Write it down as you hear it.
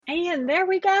And there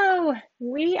we go.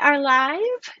 We are live.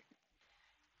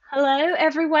 Hello,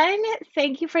 everyone.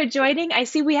 Thank you for joining. I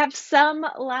see we have some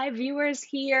live viewers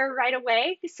here right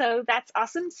away, so that's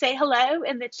awesome. Say hello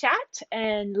in the chat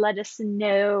and let us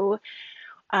know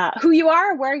who you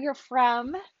are, where you're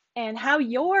from, and how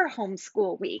your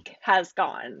homeschool week has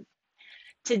gone.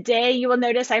 Today, you will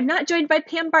notice I'm not joined by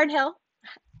Pam Barnhill.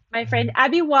 My friend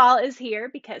Abby Wahl is here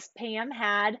because Pam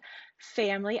had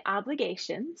family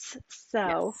obligations.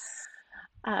 So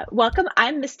Yes. welcome.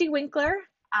 I'm Misty Winkler.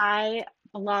 I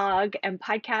blog and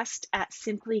podcast at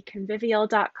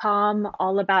simplyconvivial.com,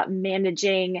 all about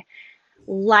managing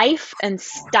life and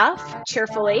stuff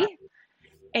cheerfully.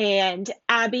 And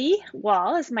Abby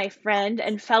Wahl is my friend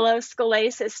and fellow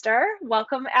Scholé sister.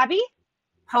 Welcome, Abby.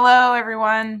 Hello,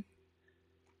 everyone.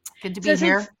 Good to So be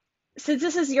here. since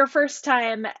this is your first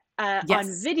time on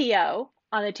Yes. video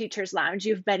on the Teacher's Lounge,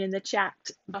 you've been in the chat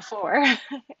before.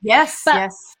 Yes. But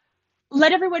Yes.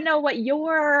 let everyone know what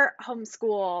your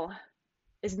homeschool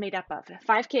is made up of.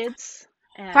 5 kids.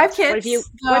 And 5 kids.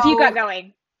 what have you got So,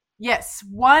 going? yes,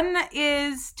 one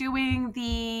is doing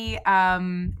the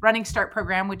Running Start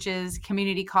program, which is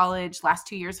community college, last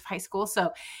 2 years of high school.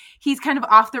 So he's kind of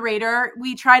off the radar.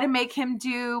 We try to make him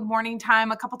do morning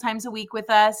time a couple times a week with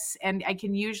us, and I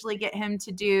can usually get him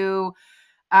to do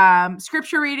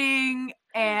scripture reading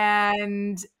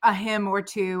and a hymn or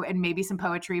two and maybe some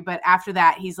poetry. But after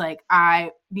that, he's like,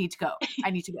 I need to go.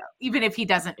 I need to go. Even if he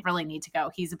doesn't really need to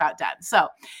go, he's about done. So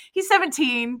he's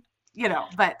 17,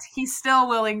 but he's still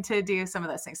willing to do some of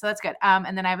those things. So that's good.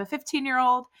 And then I have a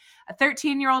 15-year-old, a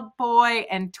 13-year-old boy,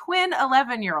 and twin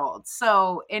 11-year-olds.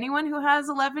 So anyone who has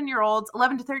 11 to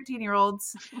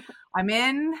 13-year-olds, I'm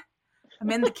in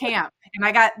the camp and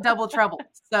I got double trouble.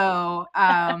 So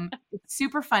it's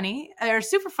super funny or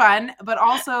super fun, but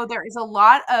also there is a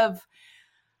lot of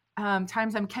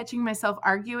times I'm catching myself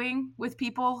arguing with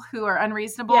people who are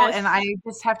unreasonable. Yes. And I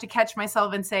just have to catch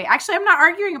myself and say, actually, I'm not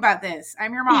arguing about this.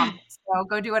 I'm your mom. So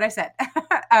go do what I said.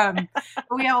 But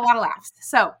we have a lot of laughs.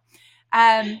 So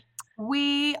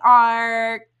we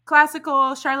are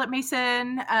classical Charlotte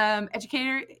Mason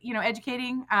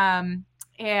educating.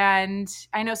 And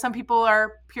I know some people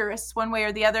are purists one way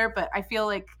or the other, but I feel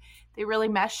like they really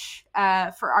mesh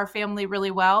for our family really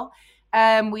well.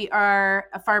 We are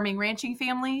a farming ranching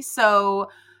family. So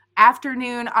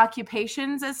afternoon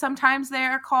occupations, as sometimes they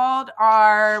are called,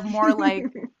 are more like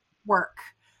work.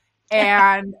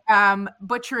 And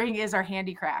butchering is our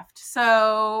handicraft.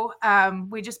 So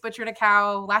we just butchered a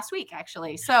cow last week,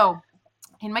 actually. So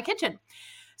in my kitchen.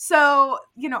 So,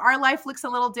 our life looks a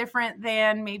little different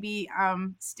than maybe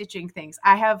stitching things.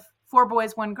 I have 4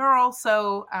 boys, 1 girl.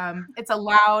 So it's a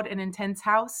loud and intense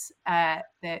house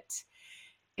that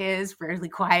is rarely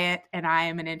quiet. And I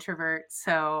am an introvert.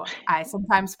 So I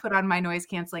sometimes put on my noise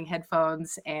canceling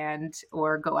headphones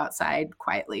or go outside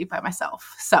quietly by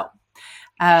myself. So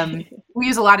we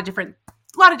use a lot of different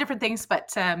things.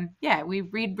 But we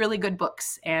read really good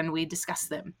books and we discuss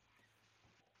them.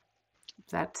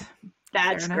 That's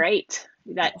great.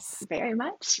 That's very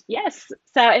much. Yes.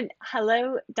 So, and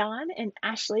hello, Dawn and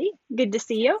Ashley. Good to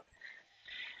see you.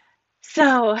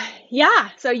 So, yeah.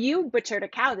 So you butchered a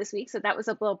cow this week. So that was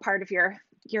a little part of your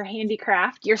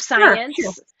handicraft, your science,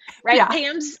 sure. right? Yeah.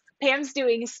 Pam's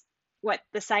doing what,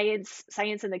 the science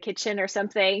in the kitchen or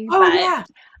something. Oh, but yeah.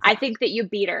 I think that you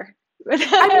beat her.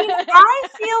 I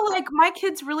feel like my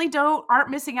kids really aren't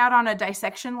missing out on a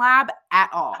dissection lab at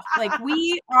all. Like,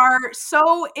 we are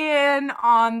so in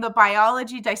on the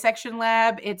biology dissection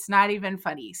lab. It's not even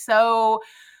funny. So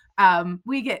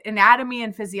we get anatomy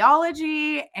and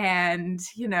physiology and,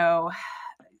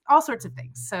 all sorts of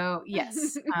things. So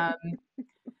yes,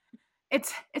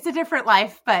 it's a different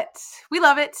life, but we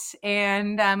love it.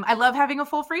 And I love having a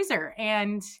full freezer.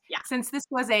 And since this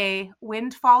was a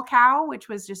windfall cow, which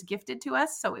was just gifted to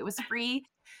us, so it was free,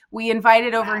 we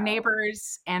invited over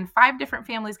neighbors and 5 different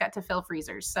families got to fill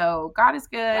freezers. So God is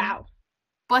good. Wow.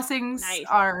 Blessings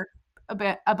are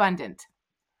abundant.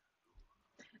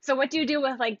 So what do you do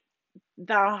with like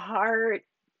the heart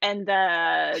and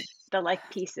the like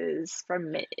pieces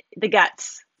from the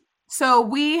guts? So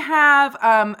we have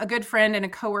a good friend and a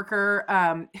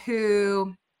coworker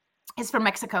who is from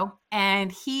Mexico,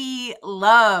 and he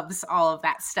loves all of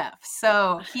that stuff.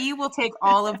 So he will take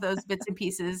all of those bits and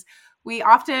pieces. We'll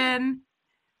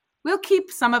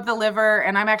keep some of the liver,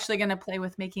 and I'm actually going to play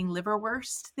with making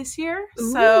liverwurst this year.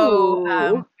 Ooh.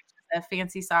 So which is a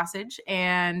fancy sausage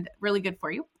and really good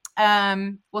for you.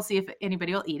 We'll see if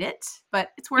anybody will eat it,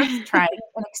 but it's worth trying.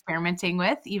 and experimenting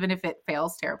with, even if it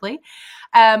fails terribly.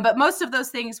 But most of those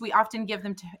things we often give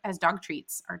them as dog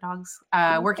treats. Our dogs,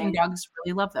 working Okay. dogs,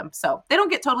 really love them. So they don't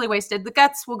get totally wasted. The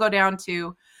guts will go down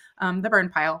to the burn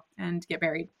pile and get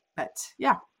buried. But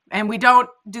yeah. And we don't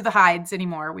do the hides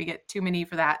anymore. We get too many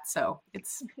for that. So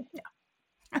it's,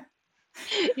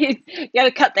 You got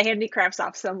to cut the handicrafts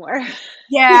off somewhere.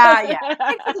 yeah. It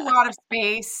takes a lot of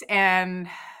space. And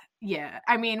yeah,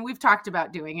 I mean, we've talked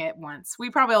about doing it once. We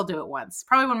probably will do it once.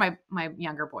 Probably when my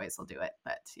younger boys will do it.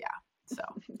 But yeah. So,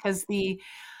 because the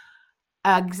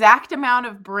exact amount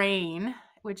of brain,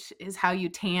 which is how you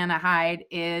tan a hide,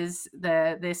 is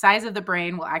the size of the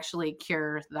brain will actually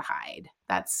cure the hide.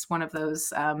 That's one of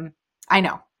those, I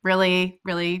know, really,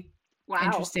 really Wow.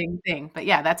 interesting thing. But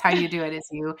yeah, that's how you do it, is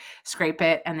you scrape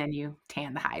it and then you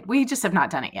tan the hide. We just have not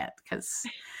done it yet because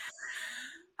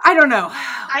I don't know.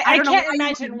 I I don't know why can't you would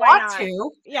imagine why want not.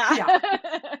 to. Yeah. Yeah.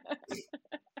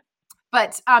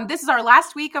 But this is our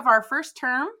last week of our first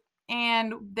term.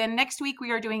 And then next week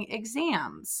we are doing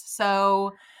exams.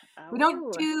 So we don't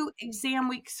Oh. do exam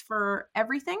weeks for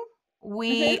everything.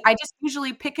 Mhm. I just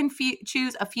usually pick and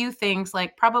choose a few things,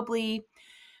 like probably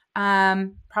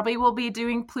we'll be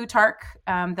doing Plutarch.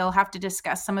 They'll have to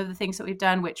discuss some of the things that we've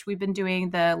done, which we've been doing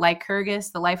the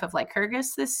Lycurgus, the life of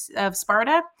Lycurgus of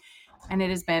Sparta, and it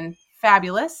has been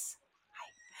fabulous.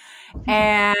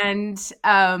 And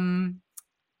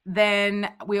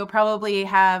then I'll probably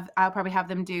have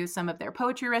them do some of their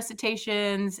poetry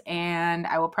recitations, and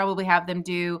I will probably have them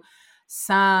do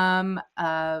some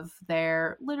of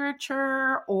their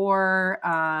literature or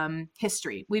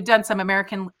history. We've done some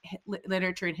American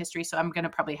literature and history, so I'm going to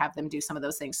probably have them do some of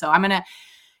those things. So I'm going to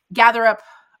gather up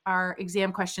our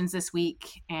exam questions this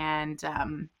week and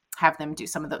have them do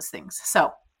some of those things.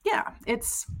 So yeah, it'll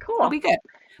Cool. be good.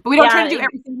 But we don't try Yeah. to do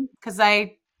everything because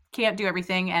I can't do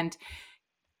everything, and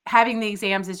having the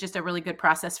exams is just a really good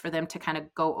process for them to kind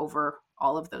of go over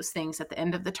all of those things at the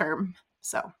end of the term.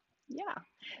 So Yeah.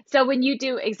 So when you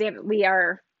do exam,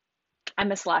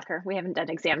 I'm a slacker. We haven't done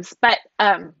exams, but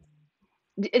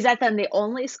is that then the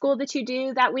only school that you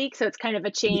do that week? So it's kind of a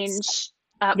yes. change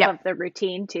up Yep. of the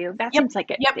routine too. That Yep. seems like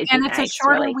Yep. it'd be And it's a nice,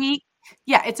 shorter really. week.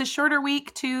 Yeah, it's a shorter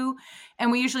week too.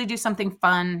 And we usually do something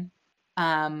fun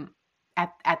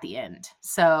at the end.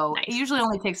 So it Nice. usually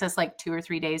only takes us like 2 or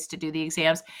 3 days to do the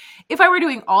exams. If I were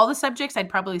doing all the subjects, I'd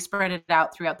probably spread it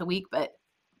out throughout the week, but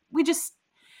we just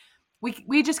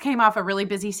we just came off a really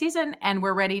busy season and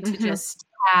we're ready to Hmm. just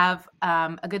have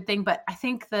a good thing. But I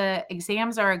think the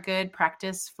exams are a good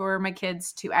practice for my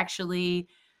kids to actually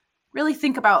really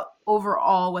think about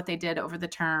overall what they did over the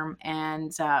term,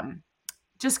 and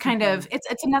just kind Hmm. of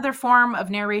it's another form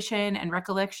of narration and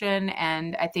recollection.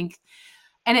 And I think,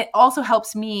 and it also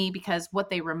helps me because what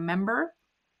they remember,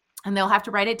 and they'll have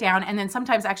to write it down, and then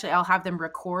sometimes actually I'll have them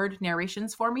record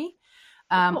narrations for me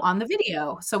Oh, cool. on the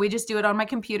video. So we just do it on my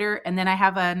computer, and then I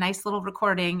have a nice little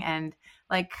recording, and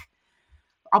like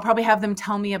I'll probably have them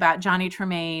tell me about Johnny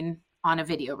Tremaine on a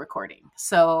video recording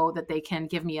so that they can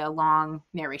give me a long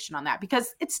narration on that,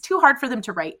 because it's too hard for them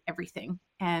to write everything.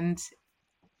 And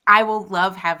I will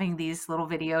love having these little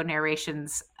video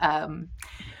narrations when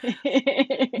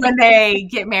they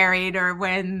get married or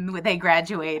when they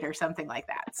graduate or something like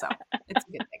that. So it's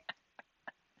a good thing.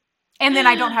 And then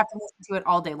I don't have to listen to it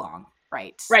all day long,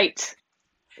 right? Right.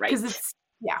 Because Right.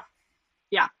 yeah.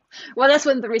 Yeah. Well, that's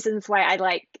one of the reasons why I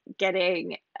like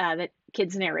getting the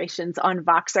kids' narrations on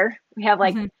Voxer. We have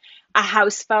like Mhm. a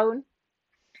house phone,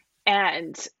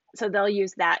 and so they'll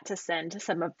use that to send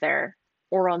some of their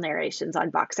oral narrations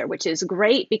on Voxer, which is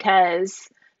great because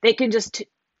they can just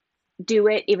do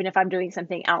it even if I'm doing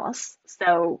something else.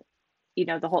 So,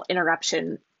 the whole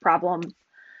interruption problem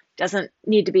doesn't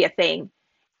need to be a thing.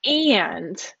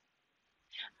 And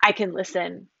I can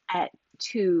listen at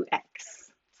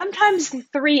 2x, sometimes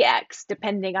 3x,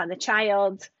 depending on the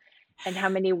child and how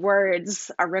many words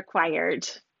are required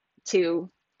to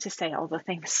say all the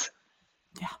things.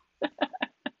 Yeah, I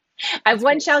have that's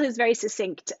one great. child who's very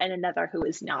succinct and another who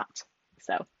is not.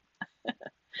 So,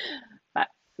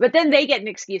 but then they get an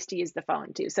excuse to use the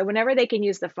phone too. So whenever they can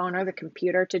use the phone or the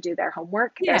computer to do their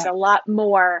homework, there's Yeah. a lot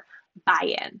more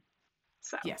buy-in.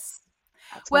 So Yes.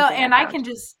 that's one Well, thing I and I found. can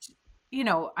just,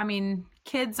 I mean,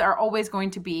 kids are always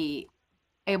going to be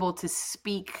able to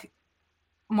speak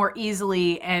more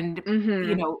easily. And,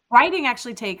 Hmm. writing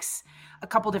actually takes a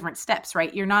couple different steps,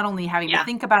 right? You're not only having to Yeah.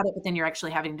 think about it, but then you're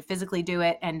actually having to physically do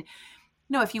it. And,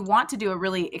 if you want to do a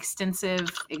really extensive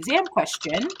exam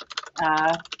question,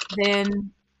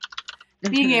 then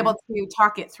being Hmm. able to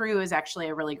talk it through is actually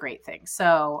a really great thing.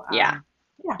 So, Yeah.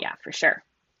 yeah. Yeah, for sure.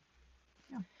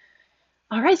 Yeah.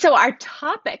 All right, so our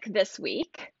topic this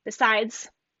week, besides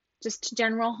just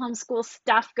general homeschool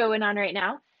stuff going on right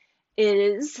now,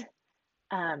 is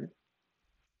um,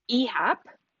 EHAP,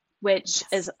 which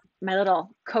Yes. is my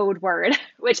little code word,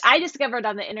 which I discovered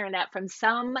on the internet from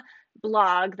some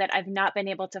blog that I've not been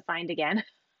able to find again.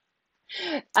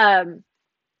 Um,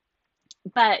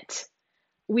 but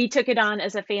we took it on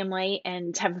as a family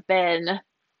and have been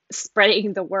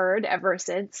spreading the word ever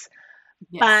since.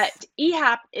 But Yes.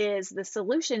 EHAP is the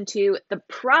solution to the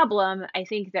problem I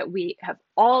think that we have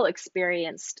all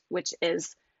experienced, which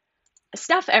is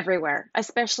stuff everywhere,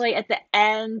 especially at the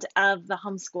end of the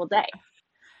homeschool day.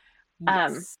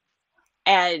 Um, Yes.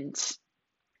 and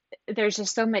there's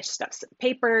just so much stuff, so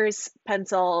papers,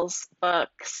 pencils,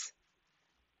 books,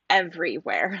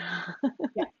 everywhere.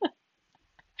 Yeah.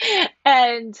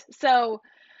 And so,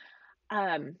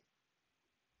 um,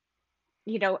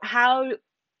 how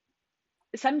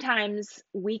sometimes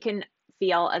we can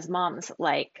feel as moms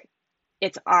like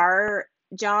it's our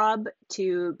job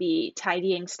to be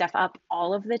tidying stuff up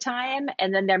all of the time,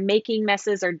 and then they're making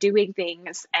messes or doing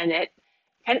things, and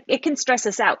it can stress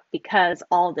us out because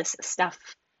all this stuff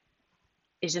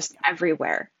is just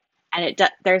everywhere, and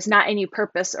there's not any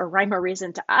purpose or rhyme or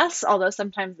reason to us, although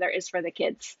sometimes there is for the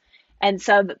kids. And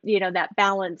so, that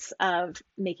balance of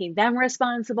making them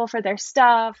responsible for their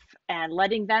stuff and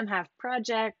letting them have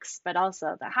projects, but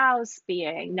also the house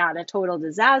being not a total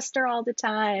disaster all the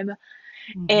time,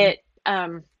 Hmm. it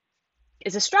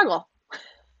is a struggle.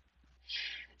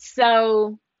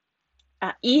 So,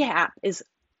 EHAP is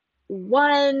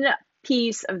one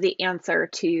piece of the answer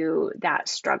to that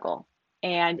struggle.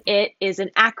 And it is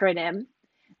an acronym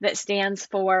that stands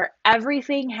for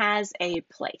Everything Has a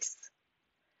Place.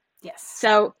 Yes.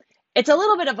 So, it's a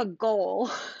little bit of a goal.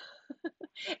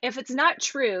 If it's not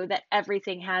true that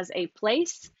everything has a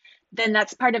place, then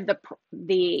that's part of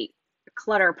the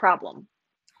clutter problem.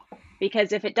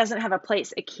 Because if it doesn't have a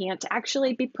place, it can't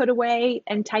actually be put away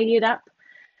and tidied up.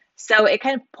 So it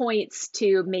kind of points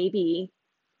to maybe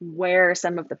where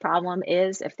some of the problem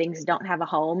is. If things don't have a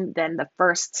home, then the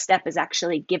first step is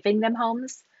actually giving them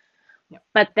homes. Yep.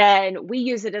 But then we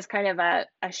use it as kind of a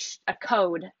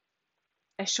code,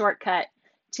 a shortcut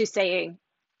to saying,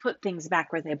 put things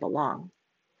back where they belong.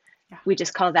 Yeah. We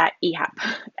just call that EHAP.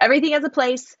 Everything has a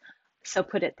place, so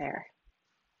put it there.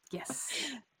 Yes.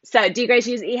 So do you guys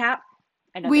use EHAP?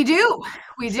 I know We that you do. do.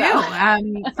 We So,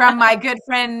 do. From my good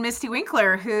friend Misty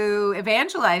Winkler, who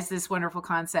evangelized this wonderful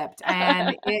concept,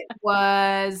 and it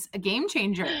was a game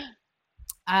changer.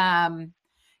 Um,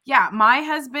 yeah, my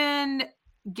husband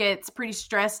gets pretty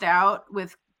stressed out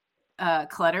with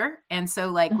clutter, and so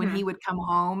like when he mhm, would come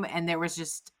home and there was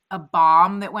just a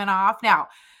bomb that went off. Now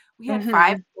we had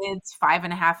five mhm. kids,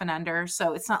 5.5 and under,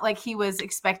 so it's not like he was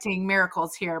expecting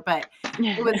miracles here, but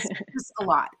it was just a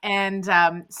lot. And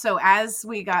so as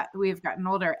we've gotten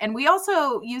older, and we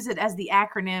also use it as the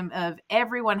acronym of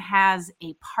everyone has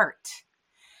a part,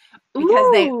 because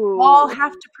they all Ooh,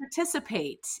 have to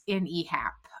participate in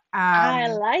EHAP. I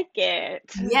like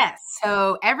it. Yes.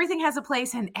 So everything has a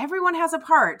place and everyone has a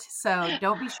part. So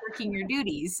don't be shirking your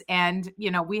duties. And,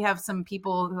 we have some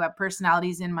people who have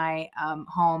personalities in my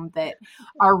home that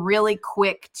are really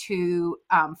quick to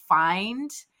find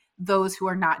those who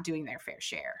are not doing their fair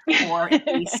share, or at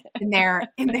least in their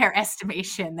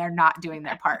estimation, they're not doing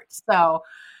their part. So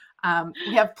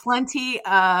we have plenty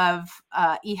of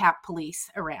EHAP police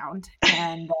around,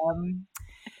 and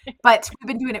but we've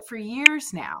been doing it for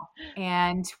years now.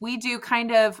 And we do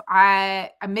kind of a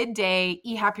midday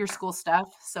EHAP your school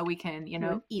stuff so we can,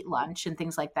 Mhm. eat lunch and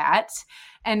things like that.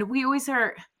 And we always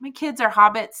my kids are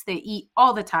hobbits. They eat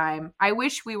all the time. I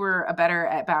wish we were a better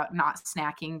about not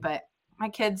snacking, but my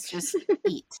kids just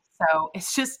eat. So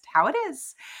it's just how it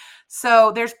is.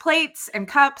 So there's plates and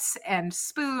cups and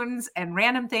spoons and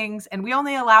random things. And we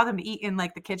only allow them to eat in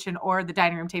like the kitchen or the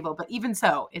dining room table. But even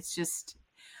so, it's just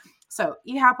so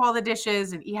EHAP all the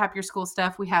dishes and EHAP your school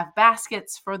stuff. We have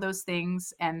baskets for those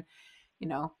things. And,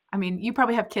 I mean, you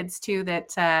probably have kids too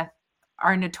that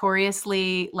are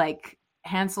notoriously like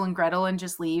Hansel and Gretel and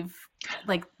just leave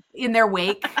like in their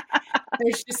wake.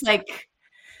 There's just like,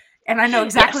 and I know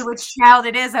exactly Yes. which child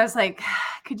it is. I was like,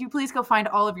 could you please go find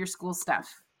all of your school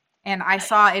stuff? And I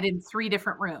saw it in 3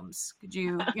 different rooms. Could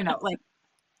you, like,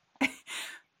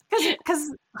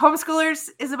 because homeschoolers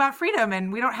is about freedom,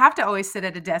 and we don't have to always sit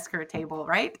at a desk or a table,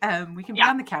 right? We can be Yeah.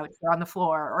 on the couch or on the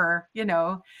floor or,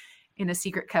 in a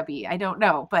secret cubby. I don't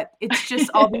know, but it's just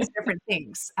all these different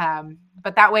things.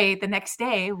 But that way, the next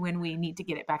day when we need to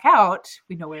get it back out,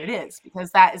 we know where it is,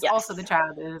 because that is also the Yes.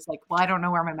 child that is like, well, I don't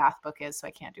know where my math book is, so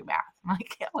I can't do math. I'm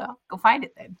like, yeah, well, go find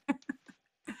it then.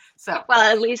 So Well,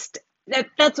 at least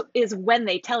That's is when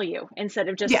they tell you instead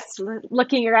of just Yes.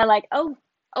 looking around like, oh,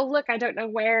 look, I don't know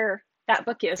where that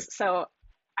book is, so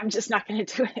I'm just not going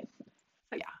to do it.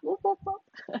 Like, Yeah. whoop, whoop, whoop.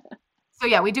 So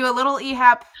yeah, we do a little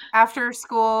EHAP after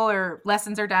school or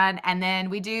lessons are done. And then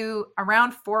we do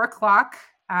around 4 o'clock.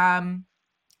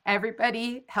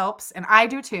 Everybody helps, and I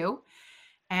do too.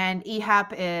 And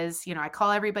EHAP is, I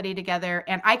call everybody together,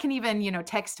 and I can even,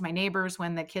 text my neighbors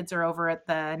when the kids are over at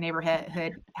the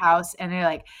neighborhood house, and they're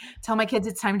like, tell my kids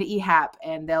it's time to EHAP.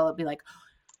 And they'll be like,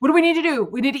 what do we need to do?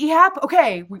 We need to EHAP?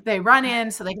 Okay. They run in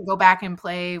so they can go back and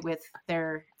play with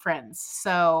their friends.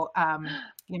 So,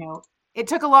 you know, it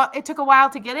took a while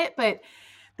to get it, but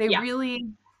they Yeah. really,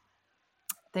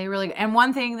 and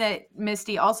one thing that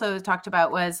Misty also talked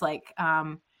about was like,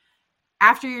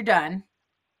 after you're done,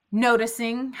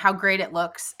 noticing how great it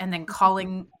looks and then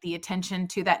calling the attention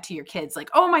to that to your kids. Like,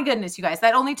 oh my goodness, you guys,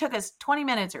 that only took us 20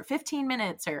 minutes or 15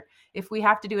 minutes, or if we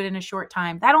have to do it in a short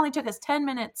time, that only took us 10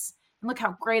 minutes. And look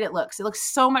how great it looks. It looks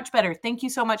so much better. Thank you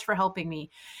so much for helping me.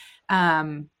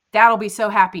 Dad'll be so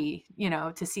happy,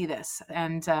 to see this.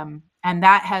 And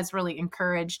that has really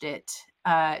encouraged it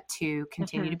to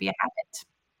continue Hmm. to be a habit.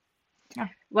 Yeah.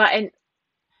 Well, and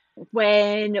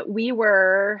when we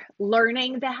were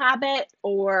learning the habit,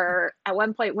 or at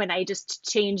one point when I just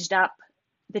changed up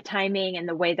the timing and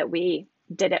the way that we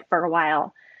did it for a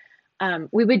while,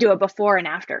 we would do a before and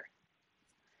after.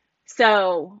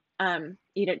 So,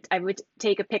 I would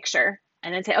take a picture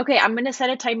and then say, okay, I'm going to set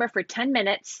a timer for 10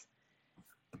 minutes.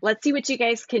 Let's see what you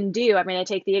guys can do. I'm going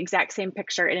to take the exact same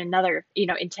picture in another,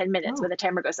 in 10 minutes Oh, when the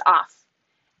timer goes off.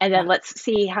 And then yeah. let's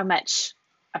see how much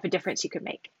of a difference you can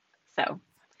make. So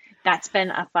that's been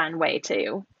a fun way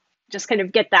to just kind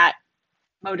of get that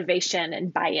motivation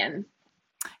and buy-in.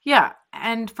 Yeah.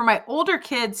 And for my older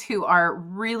kids who are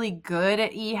really good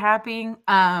at e-happing,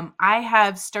 I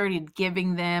have started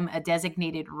giving them a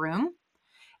designated room.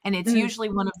 And it's Mm, usually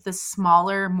one of the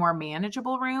smaller, more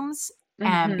manageable rooms.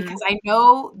 hmm. Because I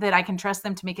know that I can trust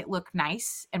them to make it look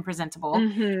nice and presentable.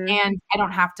 Hmm. And I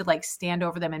don't have to like stand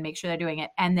over them and make sure they're doing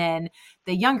it. And then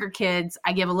the younger kids,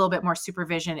 I give a little bit more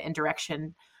supervision and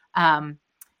direction. And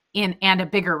a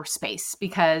bigger space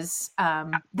because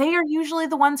they are usually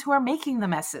the ones who are making the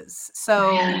messes.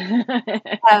 So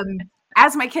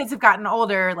as my kids have gotten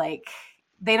older, like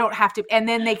they don't have to, and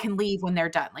then they can leave when they're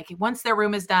done. Like once their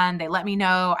room is done, they let me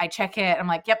know. I check it. I'm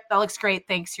like, yep, that looks great.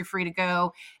 Thanks. You're free to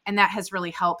go. And that has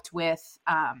really helped with,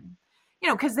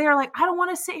 because they're like, I don't want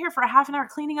to sit here for a half an hour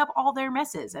cleaning up all their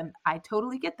messes. And I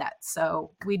totally get that.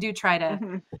 So we do try to,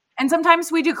 Hmm. and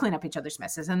sometimes we do clean up each other's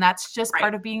messes, and that's just Right.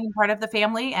 part of being part of the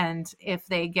family. And if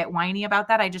they get whiny about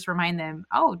that, I just remind them,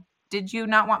 oh, did you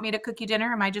not want me to cook you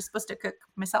dinner? Am I just supposed to cook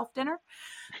myself dinner?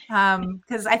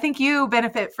 Because I think you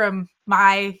benefit from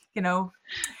my,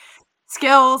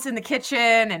 skills in the kitchen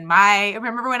and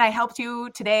remember when I helped you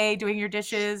today doing your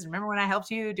dishes? Remember when I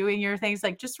helped you doing your things?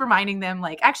 Like just reminding them,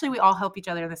 like, actually, we all help each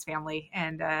other in this family.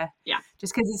 And Yeah.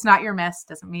 just because it's not your mess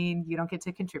doesn't mean you don't get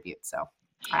to contribute. So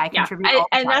I Yeah. contribute all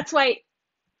the And time. that's why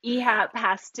EHAP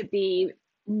has to be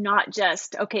not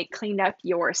just, okay, clean up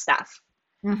your stuff.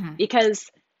 Hmm.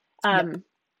 Because Yep.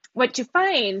 what you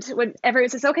find when everyone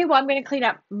says, okay, well, I'm going to clean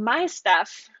up my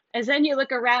stuff, is then you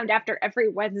look around after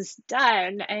everyone's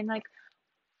done and like,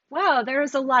 wow,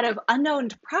 there's a lot of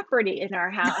unowned property in our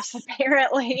house,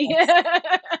 apparently.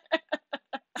 Yes.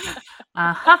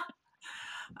 Uh-huh.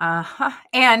 Uh-huh.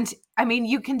 And I mean,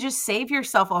 you can just save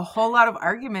yourself a whole lot of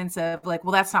arguments of like,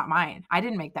 well, that's not mine. I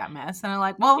didn't make that mess. And I'm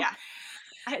like, well, Yeah,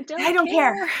 I I don't don't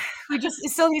care. care.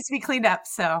 It still needs to be cleaned up.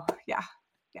 So yeah.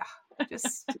 Yeah.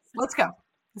 Just let's go.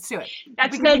 Let's do it.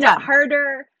 That's We can be been done.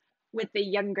 harder with the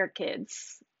younger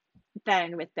kids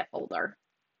than with the older.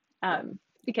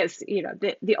 Because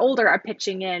the older are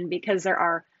pitching in because there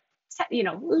are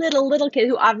little kids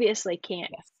who obviously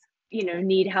can't Yes.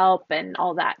 need help and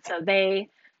all that, so they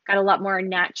got a lot more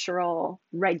natural,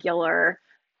 regular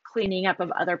cleaning up of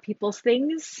other people's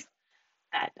things.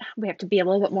 That we have to be a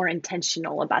little bit more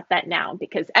intentional about that now,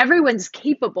 because everyone's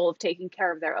capable of taking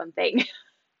care of their own thing too.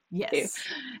 Yes.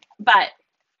 But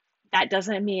that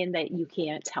doesn't mean that you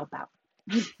can't help out.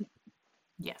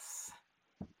 Yes.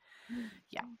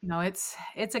 Yeah. No, it's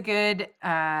a good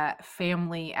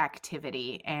family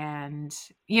activity. And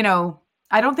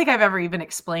I don't think I've ever even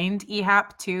explained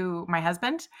EHAP to my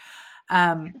husband.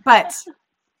 But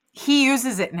he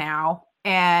uses it now,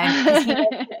 and because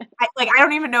I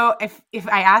don't even know if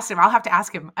I asked him. I'll have to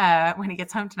ask him when he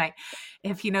gets home tonight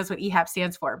if he knows what EHAP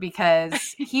stands for,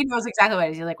 because he knows exactly what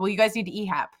it is. He's like, well, you guys need to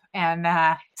EHAP,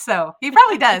 and so he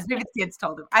probably does. Maybe the kids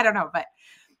told him. I don't know, but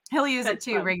he'll use it That's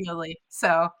too fun. regularly.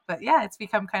 So, but yeah, it's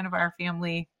become kind of our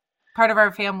family. part of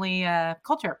our family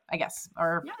culture, I guess,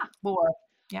 or Yeah. lore.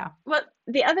 Yeah. Well,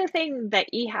 the other thing that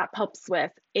EHAP helps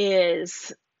with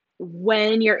is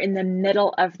when you're in the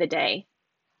middle of the day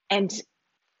and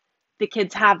the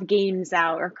kids have games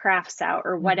out or crafts out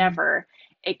or Mhm. whatever,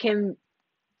 it can,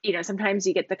 sometimes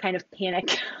you get the kind of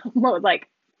panic mode like,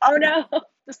 oh no,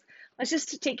 let's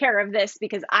just take care of this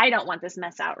because I don't want this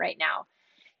mess out right now.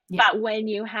 Yeah. But when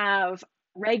you have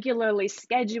regularly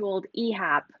scheduled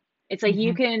EHAP, it's like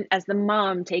you Hmm. can, as the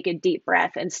mom, take a deep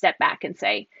breath and step back and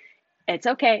say, it's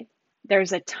okay.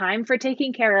 There's a time for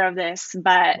taking care of this,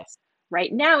 but Yes.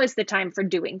 right now is the time for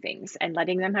doing things and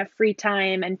letting them have free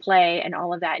time and play and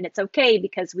all of that. And it's okay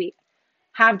because we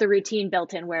have the routine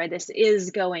built in where this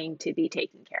is going to be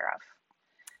taken care of.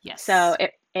 So Yes.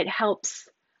 it helps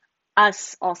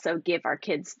us also give our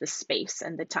kids the space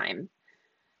and the time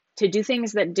to do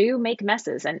things that do make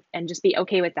messes and just be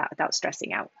okay with that without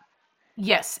stressing out.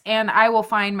 Yes, and I will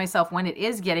find myself when it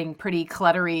is getting pretty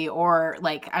cluttery or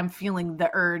like I'm feeling the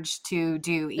urge to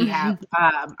do EHAP.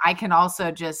 I can also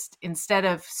just instead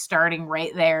of starting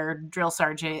right there, drill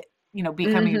sergeant,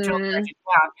 becoming a drill Hmm. sergeant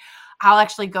down, I'll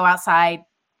actually go outside,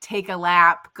 take a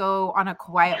lap, go on a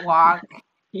quiet walk,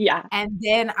 Yeah. and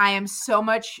then I am so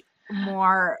much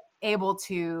more able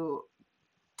to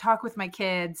talk with my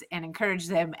kids and encourage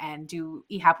them and do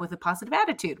EHAP with a positive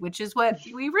attitude, which is what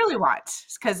we really want.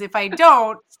 Because if I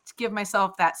don't give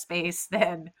myself that space,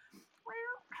 then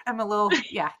I'm a little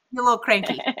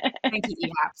cranky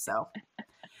EHAP. So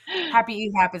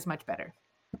happy EHAP is much better.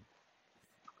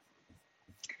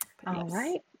 But All yes,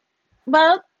 right.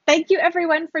 Well, thank you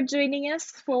everyone for joining us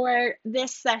for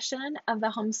this session of the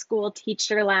Homeschool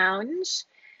Teacher Lounge.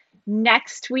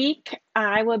 Next week,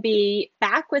 I will be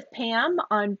back with Pam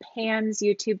on Pam's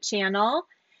YouTube channel,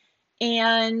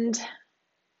 and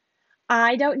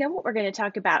I don't know what we're going to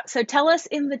talk about. So tell us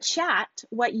in the chat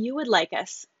what you would like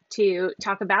us to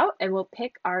talk about, and we'll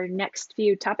pick our next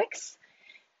few topics.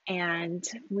 And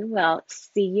we will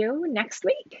see you next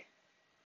week.